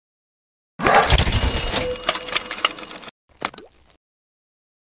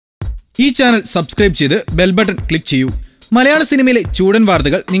ഈ channel subscribe ചെയ്ത് bell button click ചെയ്യൂ. മലയാള സിനിമയിലെ ചൂടൻ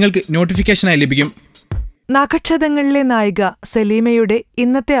വാർത്തകൾ നിങ്ങൾക്ക് നോട്ടിഫിക്കേഷനായി ലഭിക്കും. നഖക്ഷതങ്ങളിലെ നായിക സലീമയുടെ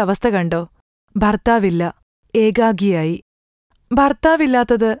ഇന്നത്തെ അവസ്ഥ കണ്ടോ? ഭർത്താവില്ല, ഏകാഗിയായി.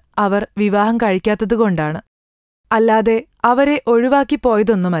 ഭർത്താവില്ലാത്തത് അവർ വിവാഹം കഴിക്കാത്തതുകൊണ്ടാണ്. അല്ലാതെ അവരെ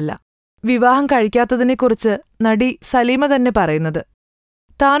ഒഴിവാക്കിപ്പോയതൊന്നുമല്ല. വിവാഹം കഴിക്കാത്തതിനെക്കുറിച്ച് നടി സലീമ തന്നെ പറയുന്നത്.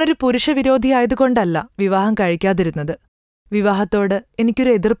 താനൊരു പുരുഷവിരോധിയായതുകൊണ്ടല്ല വിവാഹം കഴിക്കാതിരുന്നത്. വിവാഹത്തോട്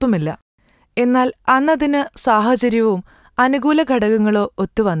എനിക്കൊരു എതിർപ്പുമില്ല. എന്നാൽ അന്നതിന് സാഹചര്യവും അനുകൂല ഘടകങ്ങളോ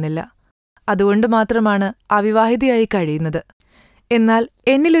ഒത്തുവന്നില്ല. അതുകൊണ്ട് മാത്രമാണ് അവിവാഹിതയായി കഴിയുന്നത്. എന്നാൽ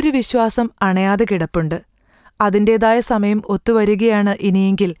എന്നിലൊരു വിശ്വാസം അണയാതെ കിടപ്പുണ്ട്. അതിൻ്റേതായ സമയം ഒത്തുവരികയാണ്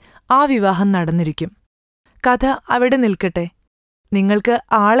ഇനിയെങ്കിൽ ആ വിവാഹം നടന്നിരിക്കും. കഥ അവിടെ നിൽക്കട്ടെ. നിങ്ങൾക്ക്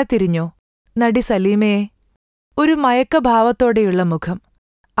ആളെ തിരിഞ്ഞോ? നടി സലീമയെ. ഒരു മയക്കഭാവത്തോടെയുള്ള മുഖം,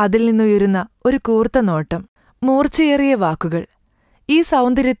 അതിൽ നിന്നുയരുന്ന ഒരു കൂർത്ത നോട്ടം, മൂർച്ചയേറിയ വാക്കുകൾ. ഈ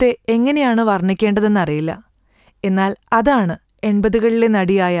സൗന്ദര്യത്തെ എങ്ങനെയാണ് വർണ്ണിക്കേണ്ടതെന്നറിയില്ല. എന്നാൽ അതാണ് 80കളിലെ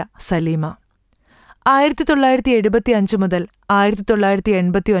നടിയായ സലീമ. 1975 മുതൽ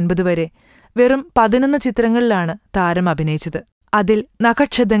 1989 വരെ വെറും 11 ചിത്രങ്ങളിലാണ് താരം അഭിനയിച്ചത്. അതിൽ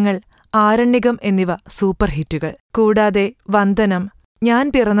നഖക്ഷതങ്ങൾ, ആരണ്യകം എന്നിവ സൂപ്പർ ഹിറ്റുകൾ. കൂടാതെ വന്ദനം, ഞാൻ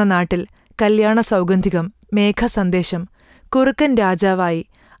പിറന്ന നാട്ടിൽ, കല്യാണ സൗഗന്ധികം, മേഘസന്ദേശം, കുറുക്കൻ രാജാവായി,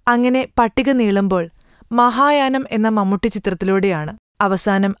 അങ്ങനെ പട്ടിക നീളുമ്പോൾ മഹായാനം എന്ന മമ്മൂട്ടി ചിത്രത്തിലൂടെയാണ്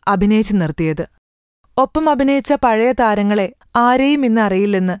അവസാനം അഭിനയിച്ചു നിർത്തിയത്. ഒപ്പം അഭിനയിച്ച പഴയ താരങ്ങളെ ആരെയും ഇന്ന്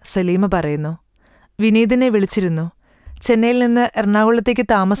അറിയില്ലെന്ന് സലീമ പറയുന്നു. വിനീതിനെ വിളിച്ചിരുന്നു. ചെന്നൈയിൽ നിന്ന് എറണാകുളത്തേക്ക്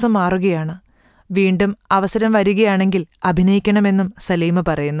താമസം മാറുകയാണ്. വീണ്ടും അവസരം വരികയാണെങ്കിൽ അഭിനയിക്കണമെന്നും സലീമ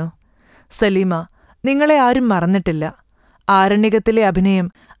പറയുന്നു. സലീമ, നിങ്ങളെ ആരും മറന്നിട്ടില്ല. ആരണ്യകത്തിലെ അഭിനയം,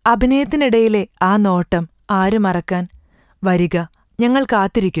 അഭിനയത്തിനിടയിലെ ആ നോട്ടം ആര് മറക്കാൻ? വരിക, ഞങ്ങൾ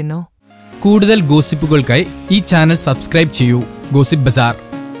കാത്തിരിക്കുന്നു. കൂടുതൽ ഗോസിപ്പുകൾക്കായി ഈ ചാനൽ സബ്സ്ക്രൈബ് ചെയ്യൂ. ഗോസിപ്പ് ബസാർ.